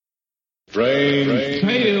Strange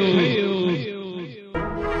Tales.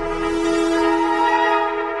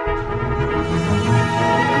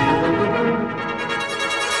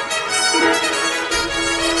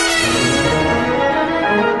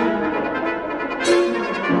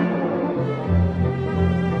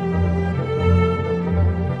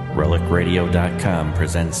 RelicRadio.com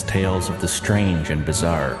presents tales of the strange and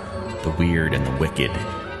bizarre, the weird and the wicked.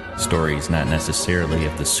 Stories not necessarily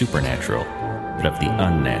of the supernatural, but of the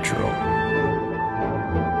unnatural.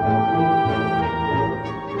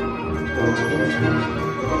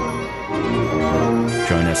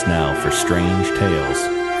 Join us now for Strange Tales,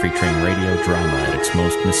 featuring radio drama at its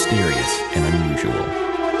most mysterious and unusual.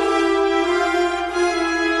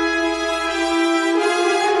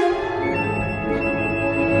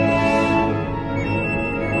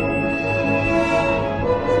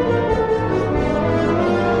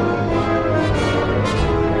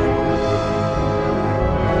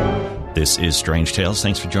 This is Strange Tales.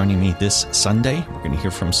 Thanks for joining me this Sunday. We're going to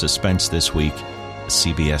hear from Suspense this week, a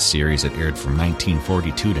CBS series that aired from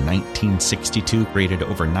 1942 to 1962, rated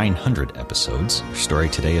over 900 episodes. Our story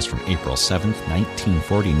today is from April 7th,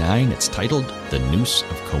 1949. It's titled The Noose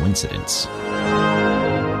of Coincidence.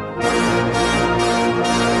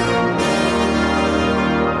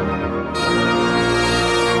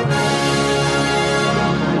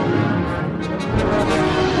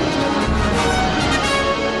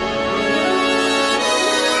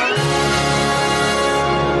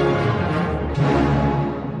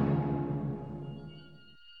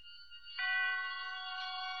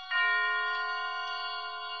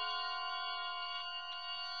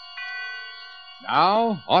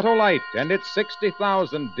 Now, Autolite and its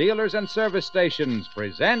 60,000 dealers and service stations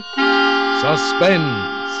present Suspense.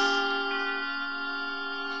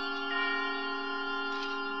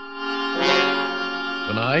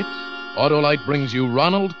 Tonight, Autolite brings you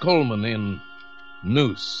Ronald Colman in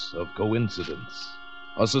Noose of Coincidence,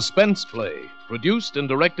 a suspense play produced and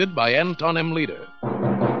directed by Anton M. Leader.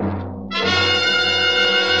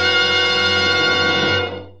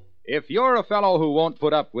 If you're a fellow who won't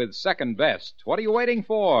put up with second best, what are you waiting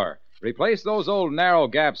for? Replace those old narrow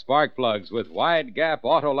gap spark plugs with wide gap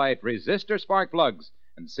Autolite resistor spark plugs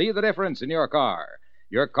and see the difference in your car.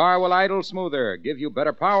 Your car will idle smoother, give you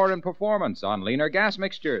better power and performance on leaner gas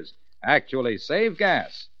mixtures, actually save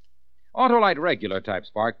gas. Autolite regular type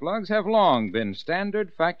spark plugs have long been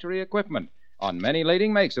standard factory equipment on many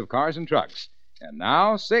leading makes of cars and trucks. And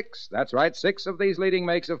now six of these leading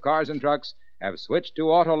makes of cars and trucks have switched to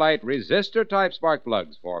Autolite resistor-type spark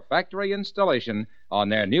plugs for factory installation on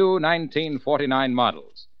their new 1949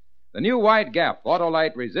 models. The new wide-gap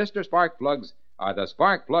Autolite resistor spark plugs are the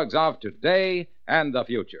spark plugs of today and the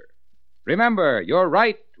future. Remember, you're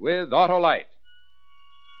right with Autolite.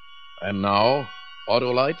 And now,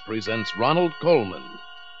 Autolite presents Ronald Colman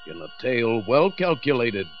in a tale well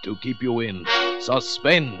calculated to keep you in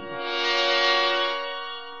suspense.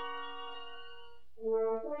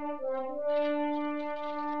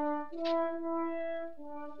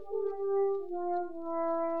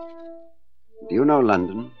 Do you know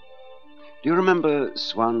London? Do you remember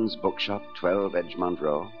Swan's Bookshop, 12 Edgemont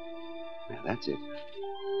Row? Well, that's it.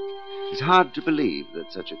 It's hard to believe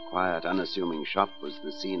that such a quiet, unassuming shop was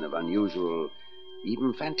the scene of unusual,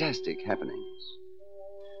 even fantastic happenings.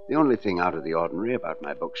 The only thing out of the ordinary about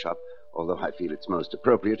my bookshop, although I feel it's most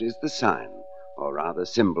appropriate, is the sign, or rather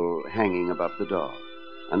symbol, hanging above the door.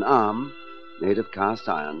 An arm, made of cast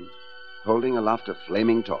iron, holding aloft a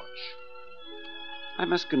flaming torch. I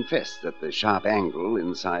must confess that the sharp angle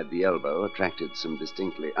inside the elbow attracted some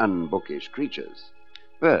distinctly unbookish creatures.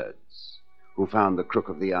 Birds, who found the crook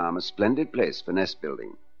of the arm a splendid place for nest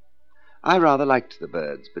building. I rather liked the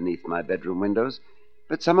birds beneath my bedroom windows,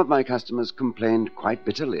 but some of my customers complained quite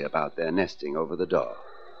bitterly about their nesting over the door.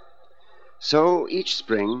 So each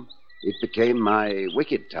spring, it became my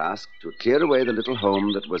wicked task to clear away the little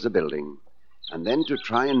home that was a building, and then to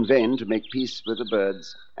try in vain to make peace with the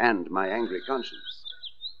birds and my angry conscience.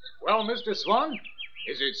 Well, Mr. Swan,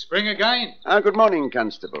 is it spring again? Good morning,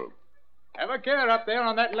 Constable. Have a care up there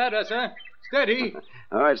on that ladder, sir. Steady.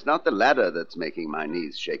 Oh, it's not the ladder that's making my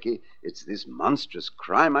knees shaky. It's this monstrous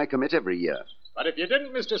crime I commit every year. But if you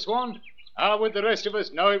didn't, Mr. Swan, how would the rest of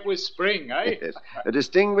us know it was spring, eh? Yes, a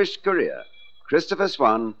distinguished career. Christopher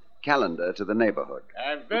Swan, calendar to the neighborhood.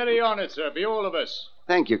 I'm very honored, sir, be all of us.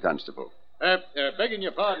 Thank you, Constable. Begging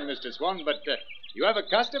your pardon, Mr. Swan, but you have a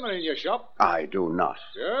customer in your shop? I do not.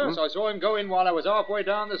 Yes, I saw him go in while I was halfway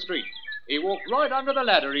down the street. He walked right under the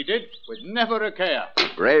ladder, he did, with never a care.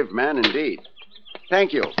 Brave man indeed.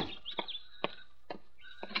 Thank you.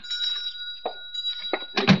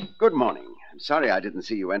 Good morning. sorry I didn't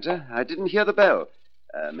see you enter. I didn't hear the bell.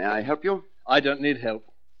 May I help you? I don't need help.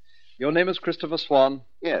 Your name is Christopher Swan?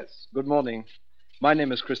 Yes. Good morning. My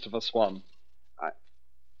name is Christopher Swan.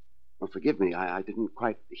 Oh, forgive me. I didn't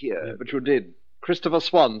quite hear. Yeah, but you did. Christopher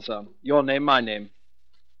Swan, sir. Your name, my name.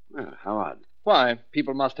 Well, how odd. Why?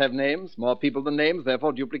 People must have names. More people than names,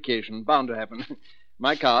 therefore duplication. Bound to happen.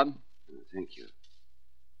 My card. Thank you.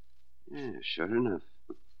 Yeah, sure enough.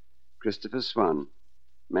 Christopher Swan.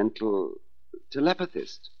 Mental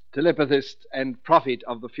telepathist. Telepathist and prophet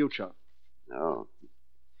of the future. Oh.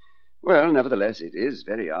 Well, nevertheless, it is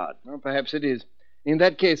very odd. Well, perhaps it is. In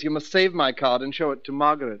that case, you must save my card and show it to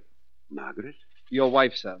Margaret. Margaret? Your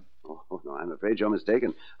wife, sir. Oh, no, I'm afraid you're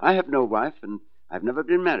mistaken. I have no wife, and I've never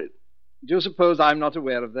been married. Do you suppose I'm not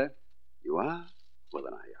aware of that? You are? Well,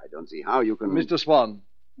 then I don't see how you can... Mr. Swan,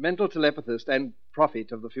 mental telepathist and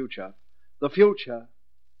prophet of the future. The future.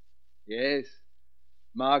 Yes.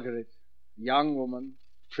 Margaret. Young woman.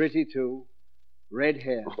 Pretty, too. Red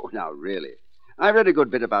hair. Oh, now, really. I read a good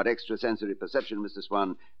bit about extrasensory perception, Mr.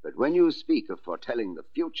 Swan, but when you speak of foretelling the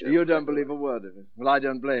future... You don't believe a word of it. Well, I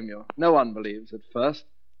don't blame you. No one believes at first.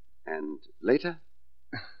 And later?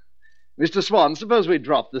 Mr. Swan, suppose we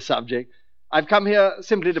drop the subject. I've come here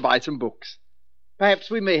simply to buy some books. Perhaps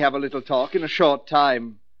we may have a little talk in a short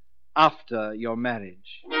time after your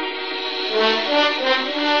marriage.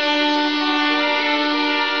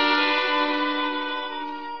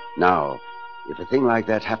 Now, if a thing like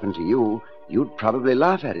that happened to you, you'd probably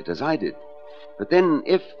laugh at it as I did. But then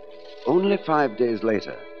if, only 5 days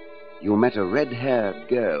later, you met a red-haired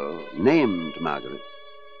girl named Margaret,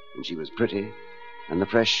 and she was pretty, and the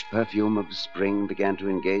fresh perfume of spring began to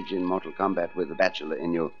engage in mortal combat with the bachelor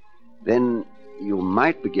in you, then you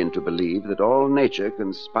might begin to believe that all nature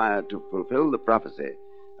conspired to fulfill the prophecy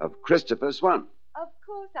of Christopher Swan. Of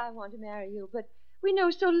course I want to marry you, but we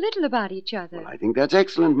know so little about each other. Well, I think that's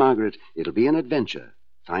excellent, Margaret. It'll be an adventure,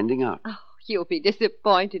 finding out. Oh, you'll be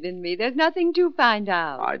disappointed in me. There's nothing to find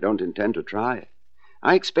out. I don't intend to try.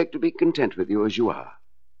 I expect to be content with you as you are.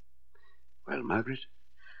 Well, Margaret?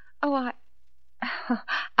 Oh,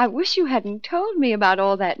 I wish you hadn't told me about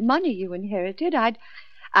all that money you inherited.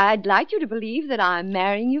 I'd like you to believe that I'm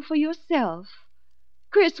marrying you for yourself.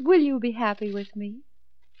 Chris, will you be happy with me?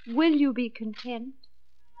 Will you be content?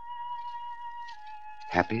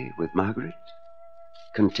 Happy with Margaret?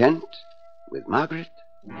 Content with Margaret?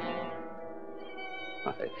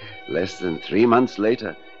 Why, less than 3 months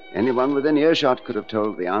later, anyone within earshot could have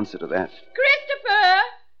told the answer to that. Christopher!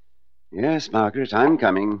 Yes, Margaret, I'm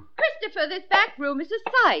coming. Christopher, this back room is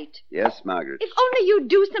a sight. Yes, Margaret. If only you'd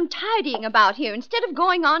do some tidying about here instead of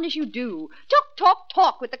going on as you do.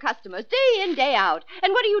 Talk with the customers, day in, day out.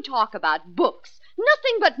 And what do you talk about? Books.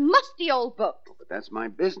 Nothing but musty old books. But that's my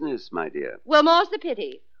business, my dear. Well, more's the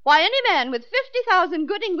pity. Why, any man with 50,000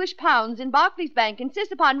 good English pounds in Barclays Bank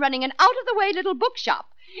insists upon running an out-of-the-way little bookshop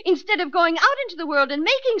instead of going out into the world and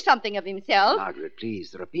making something of himself. Margaret,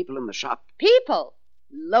 please, there are people in the shop. People?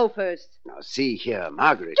 Loafers. Now, see here,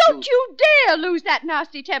 Margaret. Don't you dare lose that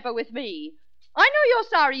nasty temper with me. I know you're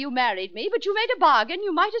sorry you married me, but you made a bargain.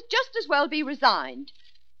 You might just as well be resigned.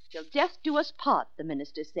 Till death do us part, the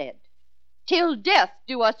minister said. Till death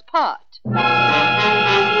do us part.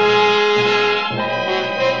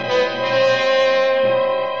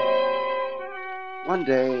 One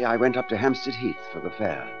day I went up to Hampstead Heath for the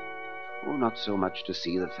fair. Oh, not so much to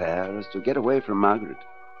see the fair as to get away from Margaret.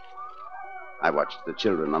 I watched the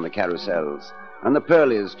children on the carousels, and the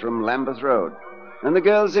Pearlies from Lambeth Road, and the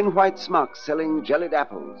girls in white smocks selling jellied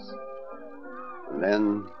apples. And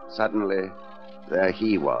then, suddenly, there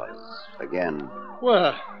he was, again.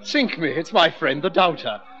 Well, sink me, it's my friend, the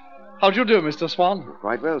Doubter. How do you do, Mr. Swan?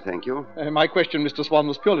 Quite well, thank you. My question, Mr. Swan,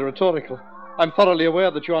 was purely rhetorical. I'm thoroughly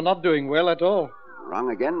aware that you are not doing well at all.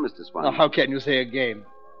 Wrong again, Mr. Swan. Now, how can you say again?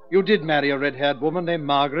 You did marry a red-haired woman named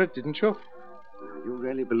Margaret, didn't you? You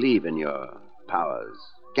really believe in your powers.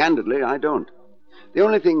 Candidly, I don't. The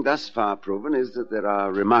only thing thus far proven is that there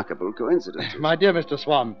are remarkable coincidences. My dear Mr.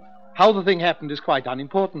 Swan, how the thing happened is quite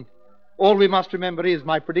unimportant. All we must remember is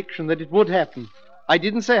my prediction that it would happen. I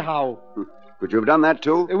didn't say how. Could you have done that,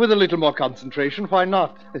 too? With a little more concentration, why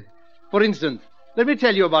not? For instance, let me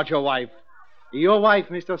tell you about your wife. Your wife,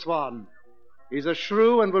 Mr. Swan, is a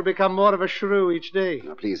shrew and will become more of a shrew each day.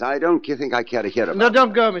 Now, please, I don't think I care to hear about No,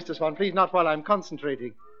 don't go, Mr. Swan, please, not while I'm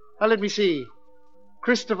concentrating. Now, let me see.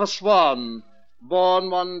 Christopher Swan, born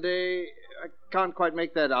one day, I can't quite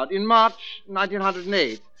make that out, in March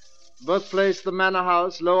 1908. Birthplace, the Manor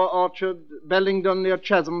House, Lower Orchard, Bellingdon near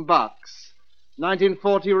Chatham, Bucks.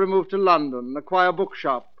 1940, removed to London, acquire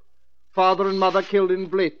bookshop. Father and mother killed in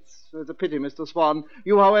Blitz. It's a pity, Mr. Swan.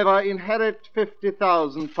 You, however, inherit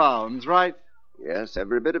 £50,000, right? Yes,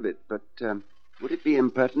 every bit of it. But would it be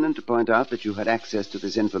impertinent to point out that you had access to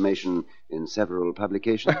this information in several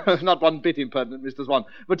publications? Not one bit impertinent, Mr. Swan.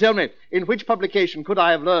 But tell me, in which publication could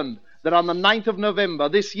I have learned that on the 9th of November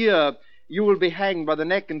this year you will be hanged by the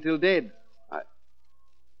neck until dead?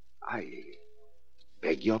 I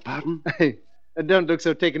beg your pardon? Don't look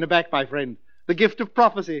so taken aback, my friend. The gift of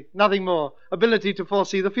prophecy, nothing more. Ability to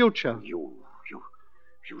foresee the future. You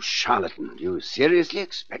charlatan. Do you seriously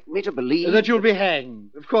expect me to believe... That you'll be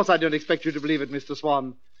hanged. Of course I don't expect you to believe it, Mr.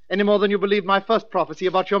 Swan. Any more than you believed my first prophecy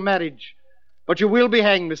about your marriage. But you will be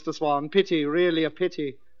hanged, Mr. Swan. Pity, really a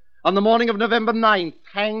pity. On the morning of November 9th,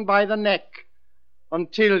 hanged by the neck.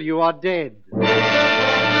 Until you are dead.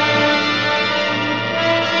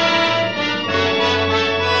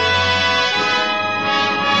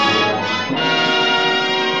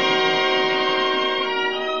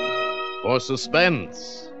 For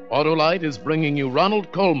suspense, Autolite is bringing you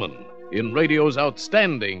Ronald Colman in radio's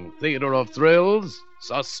outstanding theater of thrills,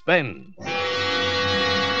 Suspense. Hey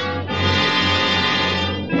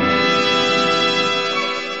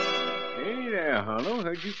there, Harlow.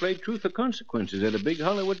 Heard you played Truth or Consequences at a big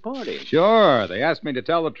Hollywood party. Sure. They asked me to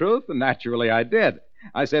tell the truth, and naturally I did.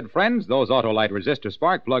 I said, friends, those Autolite resistor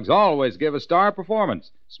spark plugs always give a star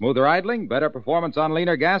performance. Smoother idling, better performance on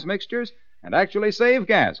leaner gas mixtures, and actually save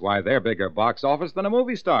gas. Why, they're bigger box office than a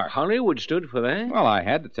movie star. Hollywood stood for that? Well, I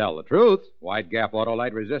had to tell the truth. Wide gap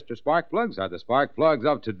Autolite resistor spark plugs are the spark plugs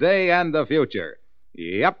of today and the future.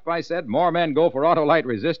 Yep, I said, more men go for Autolite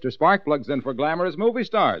resistor spark plugs than for glamorous movie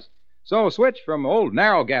stars. So switch from old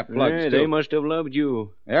narrow gap plugs, too. They must have loved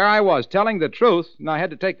you. There I was, telling the truth, and I had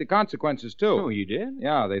to take the consequences, too. Oh, you did?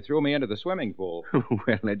 Yeah, they threw me into the swimming pool.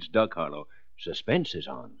 Well, let's duck, Harlow. Suspense is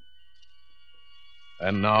on.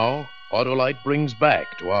 And now, Autolite brings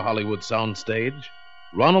back to our Hollywood soundstage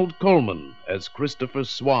Ronald Colman as Christopher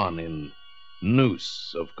Swan in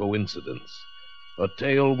Noose of Coincidence. A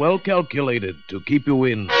tale well calculated to keep you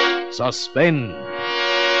in suspense.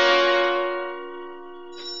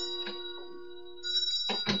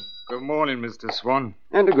 Good morning, Mr. Swan.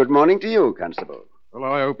 And a good morning to you, Constable.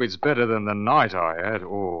 Well, I hope it's better than the night I had.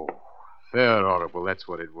 Oh, fair horrible, that's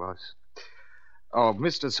what it was. Oh,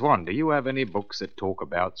 Mr. Swan, do you have any books that talk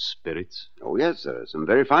about spirits? Oh, yes, sir. Some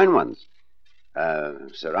very fine ones.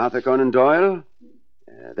 Sir Arthur Conan Doyle.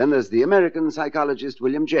 Then there's the American psychologist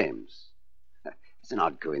William James. It's an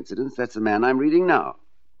odd coincidence. That's the man I'm reading now.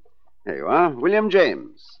 There you are. William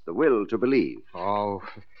James, The Will to Believe. Oh,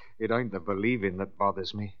 it ain't the believing that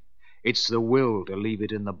bothers me. It's the will to leave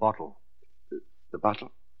it in the bottle. The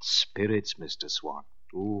bottle? Spirits, Mr. Swan.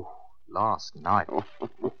 Ooh, last night.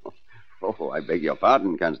 Oh, I beg your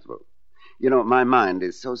pardon, Constable. You know, my mind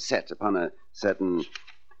is so set upon a certain...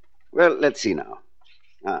 Well, let's see now.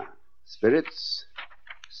 Spirits,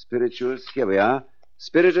 spirituous, here we are.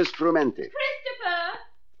 Spiritus frumenti. Christopher!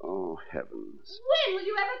 Oh, heavens. When will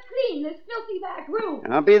you ever clean this filthy back room?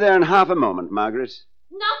 I'll be there in half a moment, Margaret.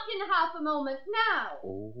 Not in half a moment now.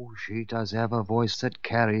 Oh, she does have a voice that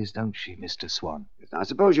carries, don't she, Mr. Swan? Now,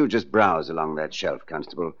 suppose you just browse along that shelf,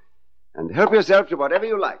 Constable, and help yourself to whatever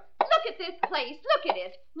you like. Look at this place. Look at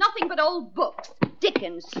it. Nothing but old books.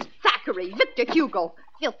 Dickens, Thackeray, Victor Hugo.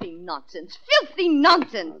 Filthy nonsense. Filthy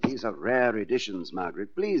nonsense. Oh, these are rare editions,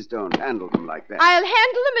 Margaret. Please don't handle them like that. I'll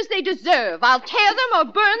handle them as they deserve. I'll tear them or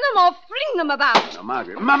burn them or fling them about. No,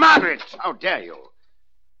 Margaret. Margaret! How dare you?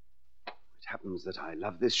 It happens that I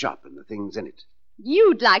love this shop and the things in it.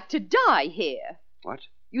 You'd like to die here. What?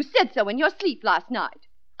 You said so in your sleep last night.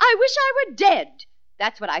 I wish I were dead.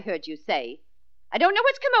 That's what I heard you say. I don't know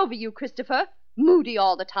what's come over you, Christopher. Moody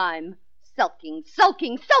all the time. Sulking,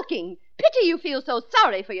 sulking, sulking. Pity you feel so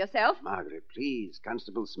sorry for yourself. Margaret, please.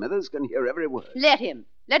 Constable Smithers can hear every word. Let him.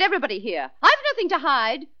 Let everybody hear. I've nothing to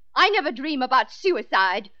hide. I never dream about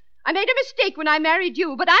suicide. I made a mistake when I married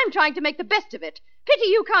you, but I'm trying to make the best of it. Pity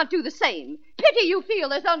you can't do the same. Pity you feel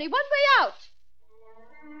there's only one way out.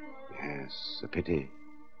 Yes, a pity.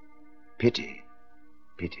 Pity.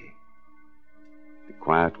 Pity. The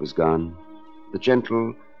quiet was gone. The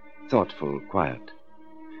gentle, thoughtful quiet.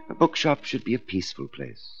 A bookshop should be a peaceful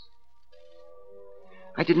place.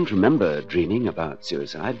 I didn't remember dreaming about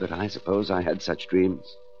suicide, but I suppose I had such dreams.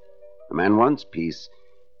 A man wants peace,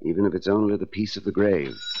 even if it's only the peace of the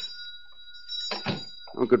grave.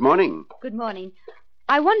 Oh, good morning. Good morning.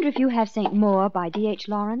 I wonder if you have St. Maur by D.H.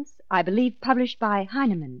 Lawrence. I believe published by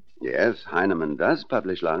Heinemann. Yes, Heinemann does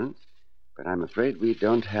publish Lawrence, but I'm afraid we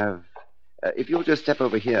don't have... if you'll just step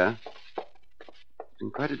over here. There's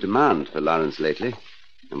been quite a demand for Lawrence lately,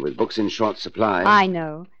 and with books in short supply... I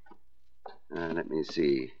know. Let me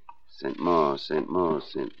see. St. Maur.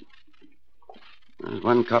 There's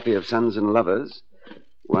one copy of Sons and Lovers.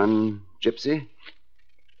 One gypsy.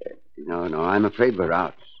 No, I'm afraid we're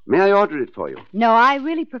out. May I order it for you? No, I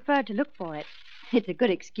really prefer to look for it. It's a good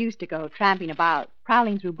excuse to go tramping about,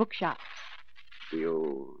 prowling through bookshops. Do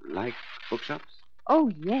you like bookshops?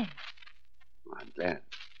 Oh, yes. I'm glad.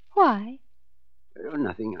 Why? Oh,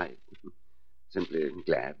 nothing. I simply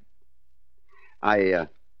glad. I'm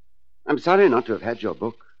sorry not to have had your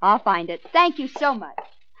book. I'll find it. Thank you so much.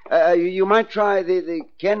 You might try the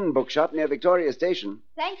Ken bookshop near Victoria Station.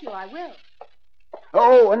 Thank you, I will.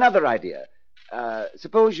 Oh, another idea.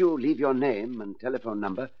 Suppose you leave your name and telephone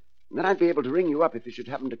number, and then I'd be able to ring you up if you should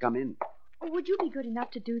happen to come in. Oh, would you be good enough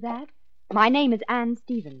to do that? My name is Anne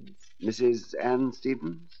Stevens. Mrs. Anne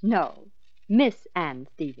Stevens? No, Miss Anne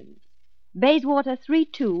Stevens. Bayswater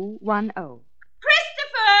 3210.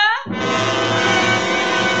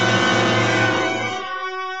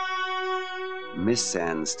 Miss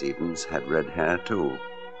Anne Stevens had red hair, too.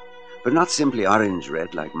 But not simply orange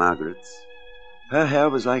red like Margaret's. Her hair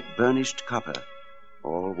was like burnished copper,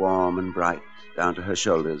 all warm and bright down to her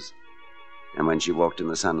shoulders. And when she walked in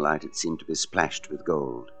the sunlight, it seemed to be splashed with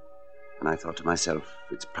gold. And I thought to myself,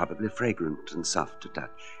 it's probably fragrant and soft to touch.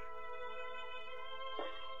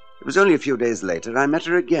 It was only a few days later I met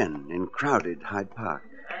her again in crowded Hyde Park.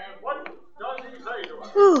 And what does he say to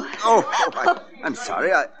us? I'm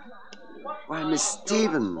sorry. Why, Miss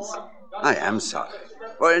Stevens. I am sorry.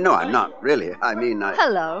 Well, no, I'm not, really. I mean,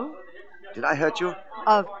 Hello. Did I hurt you?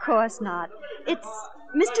 Of course not. It's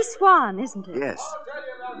Mr. Swan, isn't it? Yes.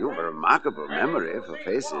 You've a remarkable memory for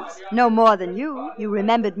faces. No more than you. You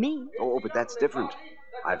remembered me. Oh, but that's different.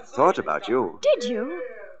 I've thought about you. Did you?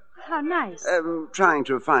 How nice. Trying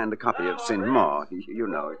to find a copy of St. Maur. You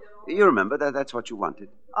know. You remember that's what you wanted.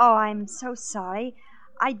 Oh, I'm so sorry.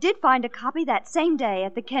 I did find a copy that same day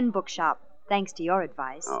at the Ken bookshop, thanks to your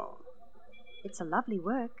advice. Oh. It's a lovely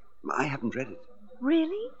work. I haven't read it.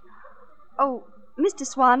 Really? Oh, Mr.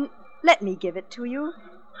 Swan, let me give it to you.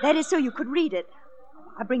 That is so you could read it.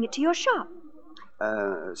 I'll bring it to your shop.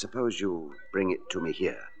 Suppose you bring it to me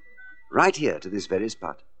here. Right here, to this very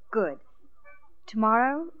spot. Good.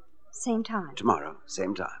 Tomorrow, same time. Tomorrow,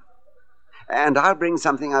 same time. And I'll bring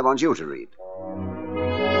something I want you to read.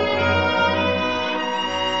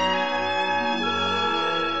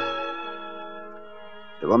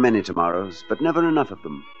 There were many tomorrows, but never enough of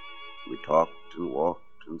them. We talked and walked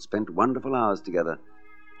and spent wonderful hours together,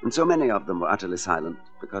 and so many of them were utterly silent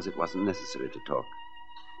because it wasn't necessary to talk.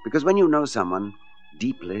 Because when you know someone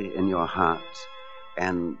deeply in your heart,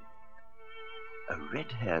 and a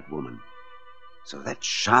red-haired woman, so that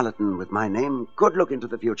charlatan with my name could look into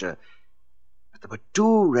the future, but there were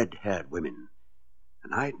two red-haired women,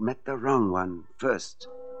 and I'd met the wrong one first.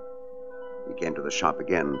 He came to the shop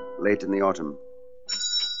again, late in the autumn.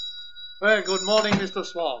 Well, good morning, Mr.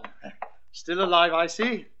 Swan. Still alive, I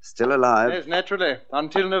see. Still alive? Yes, naturally.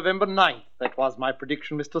 Until November 9th. That was my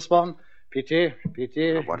prediction, Mr. Swan. Pity.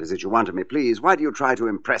 What is it you want of me, please? Why do you try to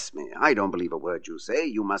impress me? I don't believe a word you say.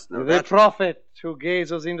 You must know The prophet who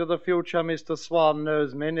gazes into the future, Mr. Swan,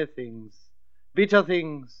 knows many things. Bitter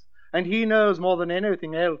things. And he knows more than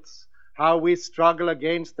anything else how we struggle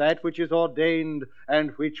against that which is ordained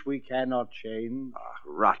and which we cannot change.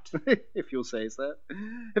 Rot. If you say so.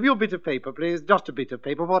 Have you a bit of paper, please? Just a bit of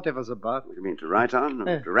paper, whatever's about. What do you mean, to write on?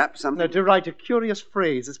 To wrap something? No, to write a curious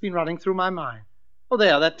phrase that's been running through my mind. Oh,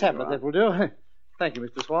 there, that tablet, that will do. Thank you,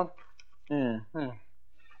 Mr. Swan.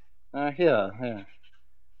 Here.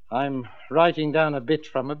 I'm writing down a bit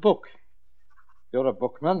from a book. You're a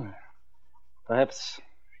bookman. Perhaps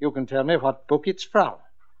you can tell me what book it's from.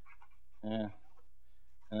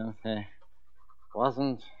 Okay.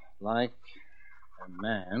 Wasn't like a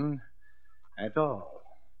man at all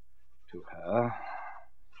to her.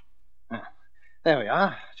 There we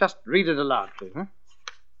are. Just read it aloud, please.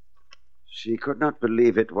 She could not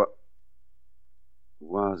believe it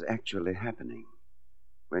was actually happening.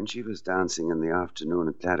 When she was dancing in the afternoon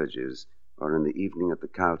at Claridge's, or in the evening at the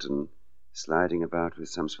Carlton, sliding about with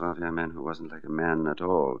some suave young man who wasn't like a man at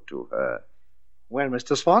all to her. Well,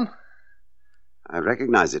 Mr. Swan? I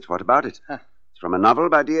recognize it. What about it? It's from a novel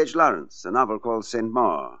by D.H. Lawrence, a novel called St.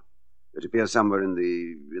 Maur. It appears somewhere in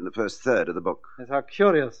the first third of the book. Yes, how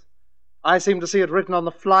curious. I seem to see it written on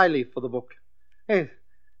the flyleaf for the book. Hey,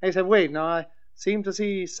 wait, now I seem to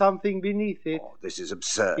see something beneath it. Oh, this is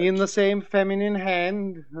absurd. In the same feminine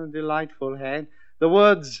hand, a delightful hand, the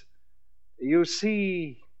words, "You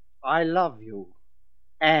see, I love you,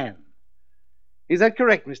 Anne." Is that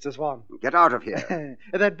correct, Mr. Swan? Get out of here.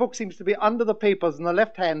 That book seems to be under the papers in the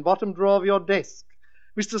left-hand bottom drawer of your desk.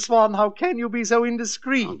 Mr. Swan, how can you be so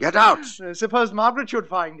indiscreet? Oh, get out! Suppose Margaret should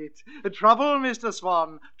find it. Trouble, Mr.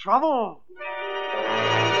 Swan. Trouble.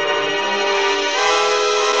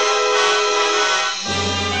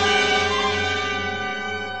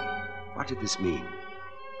 What did this mean?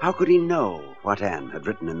 How could he know what Anne had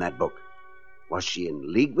written in that book? Was she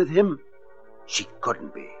in league with him? She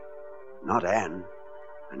couldn't be. Not Anne.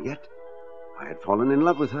 And yet, I had fallen in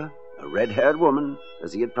love with her, a red-haired woman,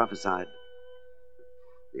 as he had prophesied.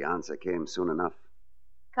 The answer came soon enough.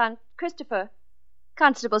 Christopher,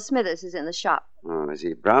 Constable Smithers is in the shop. Oh, is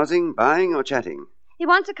he browsing, buying, or chatting? He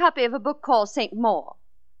wants a copy of a book called St. Maur.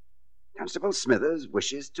 Constable Smithers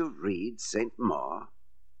wishes to read St. Maur?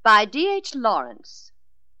 By D.H. Lawrence.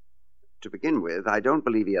 To begin with, I don't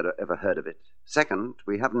believe he had ever heard of it. Second,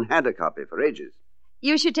 we haven't had a copy for ages.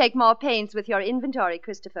 You should take more pains with your inventory,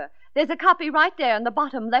 Christopher. There's a copy right there in the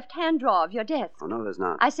bottom left-hand drawer of your desk. Oh, no, there's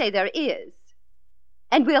not. I say there is.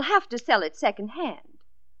 And we'll have to sell it second-hand.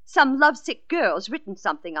 Some lovesick girl's written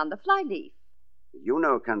something on the flyleaf. You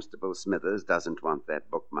know Constable Smithers doesn't want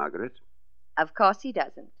that book, Margaret. Of course he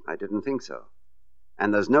doesn't. I didn't think so.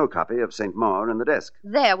 And there's no copy of St. Maur in the desk.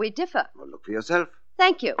 There we differ. Well, look for yourself.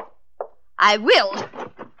 Thank you. I will.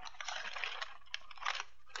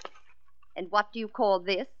 And what do you call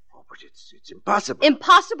this? Oh, but it's impossible.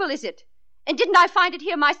 Impossible, is it? And didn't I find it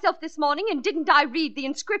here myself this morning, and didn't I read the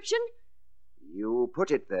inscription? You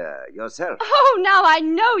put it there yourself. Oh, now I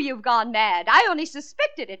know you've gone mad. I only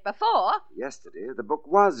suspected it before. Yesterday, the book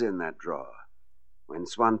was in that drawer, when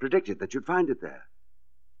Swan predicted that you'd find it there.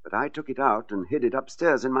 But I took it out and hid it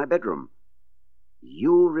upstairs in my bedroom.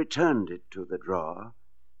 You returned it to the drawer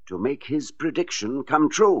to make his prediction come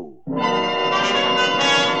true.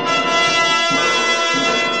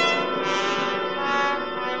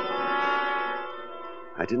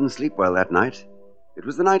 I didn't sleep well that night. It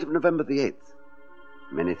was the night of November the 8th.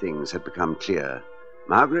 Many things had become clear.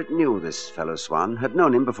 Margaret knew this fellow Swan, had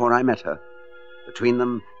known him before I met her. Between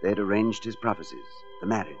them, they had arranged his prophecies, the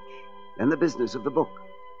marriage, then the business of the book.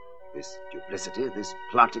 This duplicity, this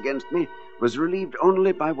plot against me, was relieved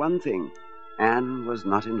only by one thing. Anne was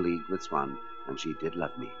not in league with Swan, and she did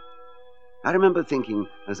love me. I remember thinking,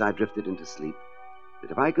 as I drifted into sleep,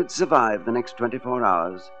 that if I could survive the next 24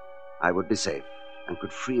 hours, I would be safe and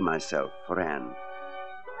could free myself for Anne.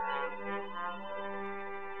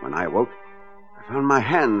 When I woke, I found my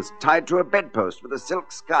hands tied to a bedpost with a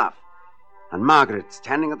silk scarf, and Margaret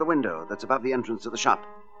standing at the window that's above the entrance of the shop.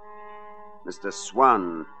 Mr.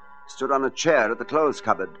 Swan stood on a chair at the clothes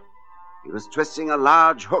cupboard. He was twisting a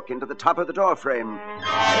large hook into the top of the door frame.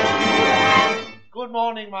 Good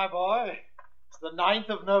morning, my boy. It's the 9th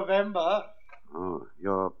of November. Oh,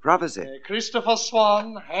 your prophecy. Christopher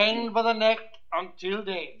Swan, hanged by the neck until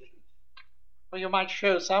dead. Well, you might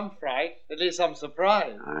show some fright, at least some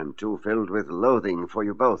surprise. I'm too filled with loathing for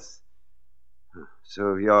you both.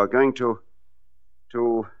 So you're going to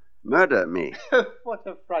murder me? What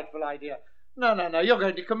a frightful idea. No, you're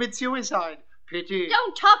going to commit suicide. Pity.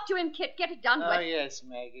 Don't talk to him, Kit. Get it done with. Oh, yes,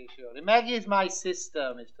 Maggie, surely. Maggie is my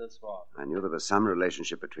sister, Mr. Swan. I knew there was some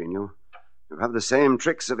relationship between you. You have the same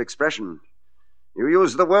tricks of expression. You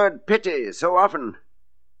use the word pity so often.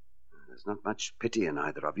 There's not much pity in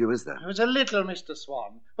either of you, is there? There's a little, Mr.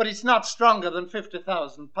 Swan, but it's not stronger than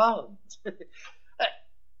 50,000 pounds.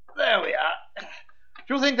 There we are.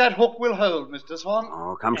 Do you think that hook will hold, Mr. Swan?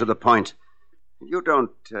 Oh, come to the point. You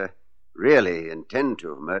don't really intend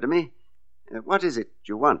to murder me. What is it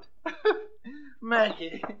you want?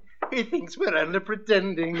 Maggie, he thinks we're only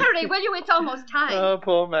pretending. Hurry, will you? It's almost time. Oh,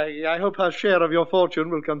 poor Maggie. I hope her share of your fortune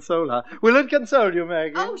will console her. Will it console you,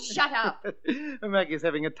 Maggie? Oh, shut up. Maggie's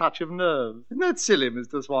having a touch of nerves. Isn't that silly,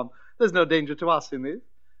 Mr. Swan? There's no danger to us in this.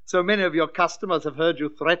 So many of your customers have heard you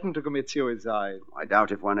threaten to commit suicide. I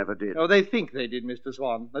doubt if one ever did. Oh, they think they did, Mr.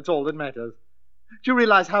 Swan. That's all that matters. Do you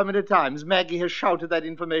realize how many times Maggie has shouted that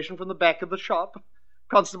information from the back of the shop?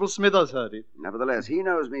 Constable Smithers heard it. Nevertheless, he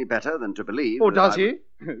knows me better than to believe. Oh, does he?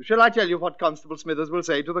 Shall I tell you what Constable Smithers will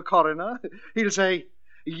say to the coroner? He'll say,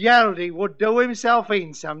 Yaldy would do himself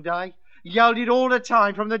in some day. Yelled all the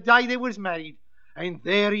time from the day they was married. And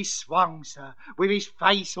there he swung, sir, with his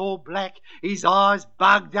face all black, his eyes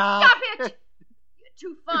bugged out. Stop it!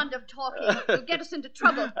 You're too fond of talking. You'll get us into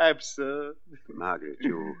trouble. Absurd. Margaret,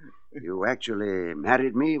 you actually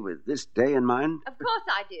married me with this day in mind? Of course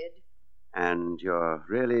I did. And you're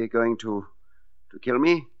really going to kill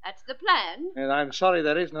me? That's the plan. And I'm sorry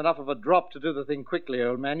there isn't enough of a drop to do the thing quickly,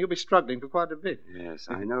 old man. You'll be struggling for quite a bit. Yes,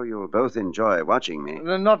 I know you'll both enjoy watching me.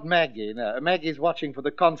 No, not Maggie. No. Maggie's watching for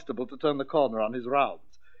the constable to turn the corner on his rounds.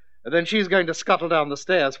 And then she's going to scuttle down the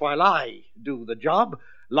stairs while I do the job.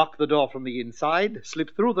 lock the door from the inside,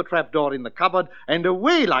 slip through the trap door in the cupboard, and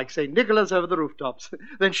away like St. Nicholas over the rooftops.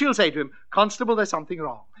 Then she'll say to him, Constable, there's something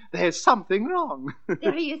wrong. There's something wrong.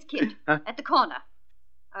 There he is, Kit, at the corner.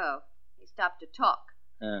 Oh, he stopped to talk.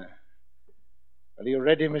 Are you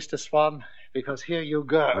ready, Mr. Swan? Because here you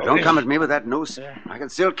go. Oh, don't come at me with that noose. I can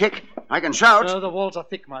still kick. I can shout. Oh, the walls are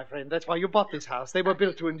thick, my friend. That's why you bought this house. They were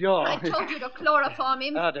built to endure. I told you to chloroform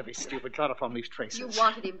him. Don't be stupid. Chloroform leaves traces. You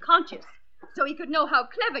wanted him conscious, so he could know how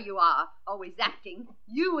clever you are. Always acting.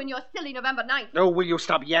 You and your silly November 9th. Oh, will you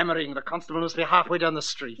stop yammering? The constable must be halfway down the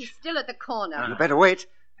street. He's still at the corner. You better wait.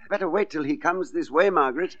 Better wait till he comes this way,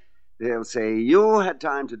 Margaret. They'll say you had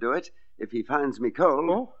time to do it if he finds me cold.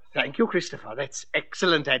 Oh, thank you, Christopher. That's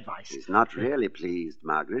excellent advice. He's not really pleased,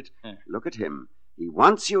 Margaret. Look at him. He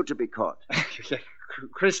wants you to be caught.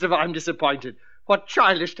 Christopher, I'm disappointed. What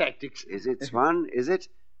childish tactics. Is it, Swan? Is it?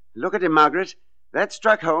 Look at him, Margaret. That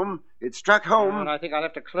struck home. It struck home. And I think I'll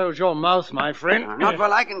have to close your mouth, my friend. Not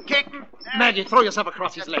while I can kick. Maggie, throw yourself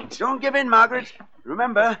across his legs. Don't give in, Margaret.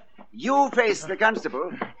 Remember, you face the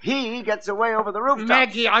constable. He gets away over the rooftop.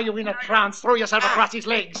 Maggie, are you in a trance? Throw yourself across his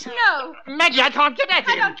legs. No. Maggie, I can't get at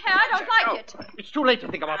him. I don't care. I don't like it. It's too late to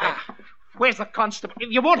think about that. Where's the constable? If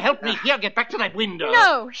you won't help me here, get back to that window.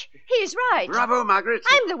 No, he's right. Bravo, Margaret.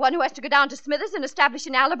 I'm the one who has to go down to Smithers and establish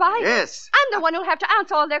an alibi. Yes. I'm the one who'll have to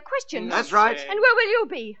answer all their questions. That's right. And where will you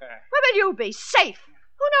be? Where will you be? Safe.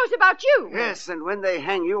 Who knows about you? Yes, and when they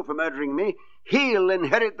hang you for murdering me, he'll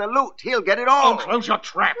inherit the loot. He'll get it all. Oh, close your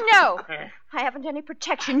trap. No. I haven't any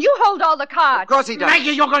protection. You hold all the cards. Of course he does.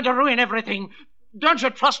 Maggie, you're going to ruin everything. Don't you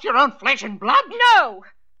trust your own flesh and blood? No.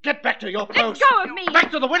 Get back to your post. Let go of me. Back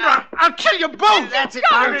to the window. I'll kill you both. That's it,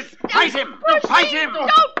 Margaret. Fight him. Push Fight me. him.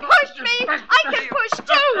 Don't push me. I can push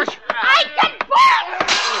too. I can push.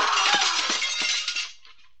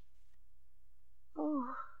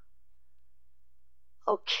 Oh.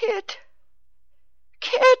 Oh, Kit.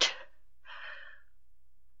 Kit.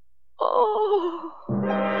 Oh.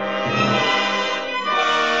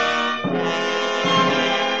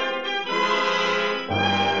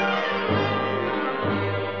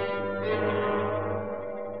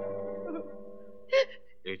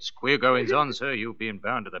 It's queer goings on, sir, you being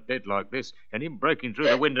bound to the bed like this, and him breaking through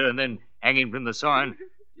the window and then hanging from the sign.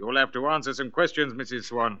 You'll have to answer some questions, Mrs.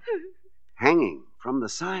 Swan. Hanging from the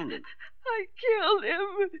sign. I killed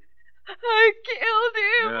him. I killed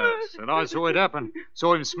him. Yes, and I saw it happen.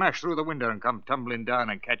 Saw him smash through the window and come tumbling down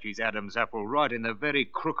and catch his Adam's apple right in the very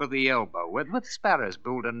crook of the elbow, where the sparrows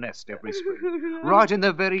build a nest every spring. Right in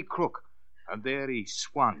the very crook. And there he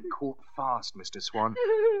swung, caught fast, Mr. Swan.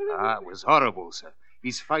 It was horrible, sir.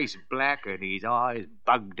 His face black and his eyes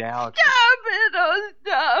bugged out. Stop it! Oh,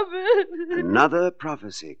 stop it! Another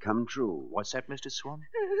prophecy come true. What's that, Mr. Swan?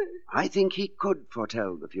 I think he could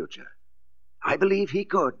foretell the future. I believe he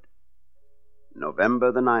could.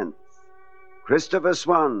 November the 9th. Christopher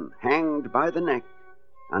Swan hanged by the neck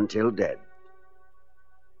until dead.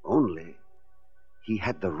 Only he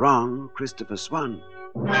had the wrong Christopher Swan.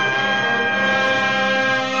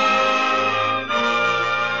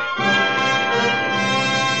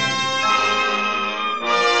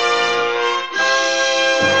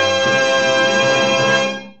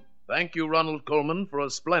 Thank you, Ronald Coleman, for a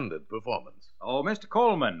splendid performance. Oh, Mr.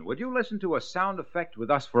 Coleman, would you listen to a sound effect with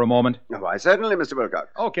us for a moment? Why, certainly, Mr.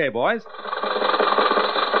 Wilcox. Okay, boys.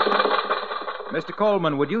 Mr.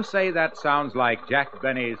 Coleman, would you say that sounds like Jack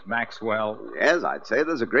Benny's Maxwell? Yes, I'd say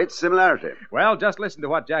there's a great similarity. Well, just listen to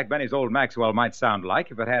what Jack Benny's old Maxwell might sound like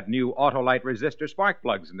if it had new Autolite resistor spark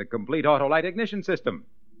plugs and the complete Autolite ignition system.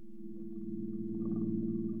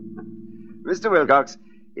 Mr. Wilcox,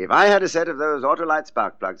 if I had a set of those Autolite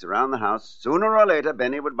spark plugs around the house, sooner or later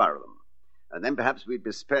Benny would borrow them. And then perhaps we'd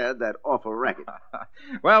be spared that awful racket.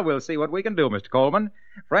 Well, we'll see what we can do, Mr. Coleman.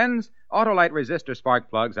 Friends, Autolite resistor spark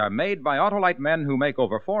plugs are made by Autolite men who make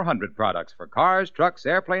over 400 products for cars, trucks,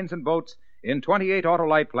 airplanes, and boats in 28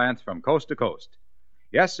 Autolite plants from coast to coast.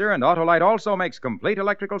 Yes, sir, and Autolite also makes complete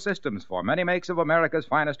electrical systems for many makes of America's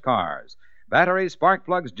finest cars. Batteries, spark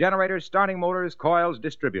plugs, generators, starting motors, coils,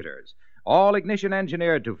 distributors. All ignition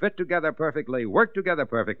engineered to fit together perfectly, work together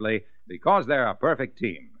perfectly, because they're a perfect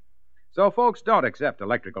team. So, folks, don't accept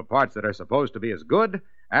electrical parts that are supposed to be as good.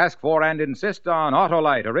 Ask for and insist on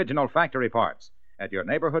Autolite original factory parts at your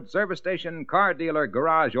neighborhood service station, car dealer,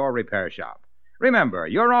 garage, or repair shop. Remember,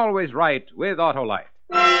 you're always right with Autolite.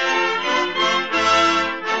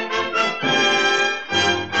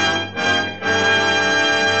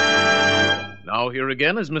 Now here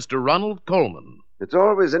again is Mr. Ronald Coleman. It's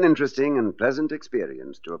always an interesting and pleasant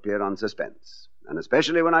experience to appear on Suspense, and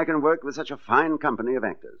especially when I can work with such a fine company of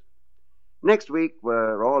actors. Next week,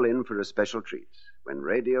 we're all in for a special treat when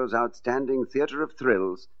radio's outstanding Theater of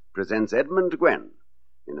Thrills presents Edmund Gwenn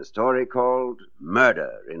in a story called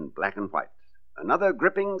Murder in Black and White. Another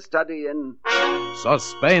gripping study in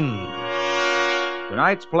suspense.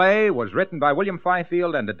 Tonight's play was written by William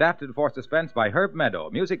Fifield and adapted for suspense by Herb Meadow.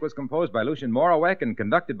 Music was composed by Lucien Moraweck and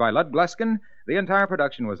conducted by Lud Gluskin. The entire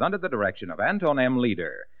production was under the direction of Anton M.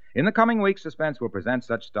 Leader. In the coming weeks, Suspense will present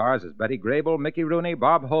such stars as Betty Grable, Mickey Rooney,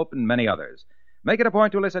 Bob Hope, and many others. Make it a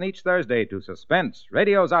point to listen each Thursday to Suspense,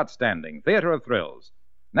 radio's outstanding Theater of Thrills.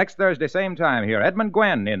 Next Thursday, same time, hear Edmund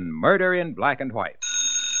Gwenn in Murder in Black and White.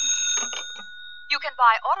 You can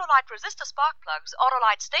buy Autolite resistor spark plugs,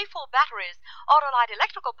 Autolite stay-full batteries, Autolite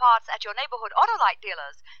electrical parts at your neighborhood Autolite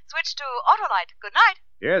dealers. Switch to Autolite. Good night.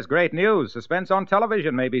 Here's great news. Suspense on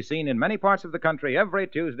television may be seen in many parts of the country every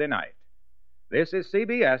Tuesday night. This is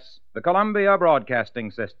CBS, the Columbia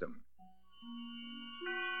Broadcasting System.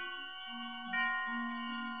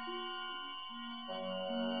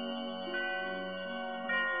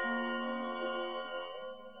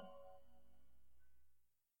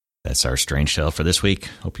 That's our Strange Tale for this week.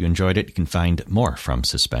 Hope you enjoyed it. You can find more from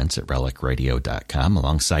Suspense at relicradio.com,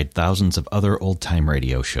 alongside thousands of other old-time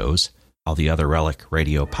radio shows, all the other Relic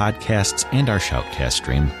Radio podcasts, and our Shoutcast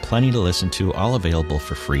stream. Plenty to listen to, all available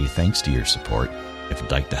for free thanks to your support. If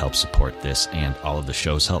you'd like to help support this and all of the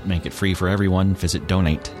shows help make it free for everyone, visit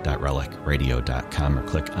donate.relicradio.com or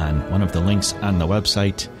click on one of the links on the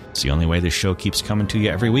website. It's the only way this show keeps coming to you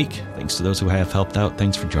every week. Thanks to those who have helped out.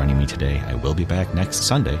 Thanks for joining me today. I will be back next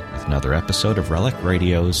Sunday with another episode of Relic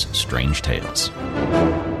Radio's Strange Tales.